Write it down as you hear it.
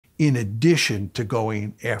in addition to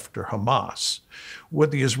going after Hamas.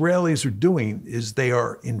 What the Israelis are doing is they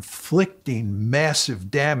are inflicting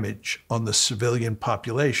massive damage on the civilian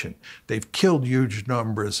population. They've killed huge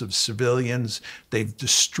numbers of civilians. They've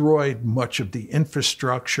destroyed much of the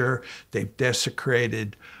infrastructure. They've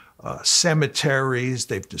desecrated cemeteries.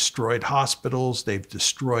 They've destroyed hospitals. They've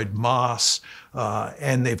destroyed mosques.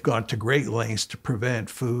 And they've gone to great lengths to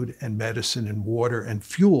prevent food and medicine and water and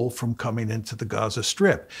fuel from coming into the Gaza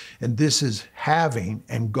Strip. And this is having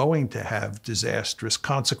and going to have disastrous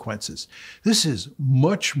consequences. This is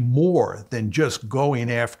much more than just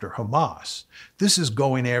going after Hamas. This is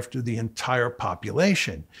going after the entire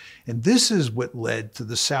population. And this is what led to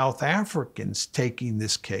the South Africans taking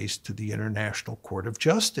this case to the International Court of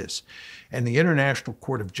Justice. And the International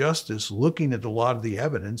Court of Justice, looking at a lot of the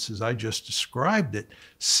evidence, as I just described it,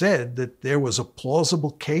 said that there was a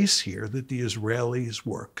plausible case here that the Israelis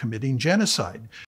were committing genocide.